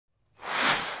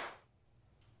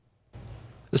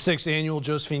The 6th annual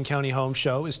Josephine County Home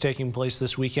Show is taking place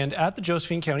this weekend at the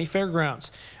Josephine County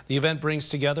Fairgrounds. The event brings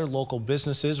together local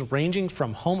businesses ranging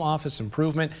from home office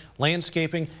improvement,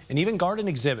 landscaping, and even garden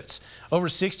exhibits. Over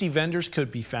 60 vendors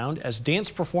could be found as dance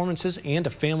performances and a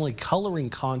family coloring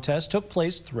contest took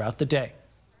place throughout the day.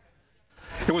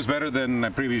 It was better than the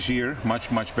previous year,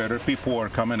 much better. People are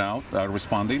coming out,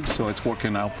 responding, so it's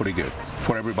working out pretty good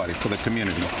for everybody, for the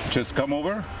community. Just come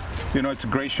over. You know, it's a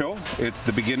great show. It's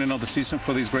the beginning of the season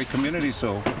for these great communities,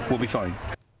 so we'll be fine.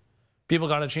 People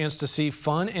got a chance to see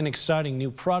fun and exciting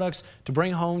new products to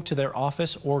bring home to their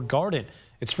office or garden.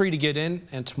 It's free to get in,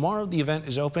 and tomorrow the event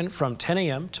is open from 10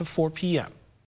 a.m. to 4 p.m.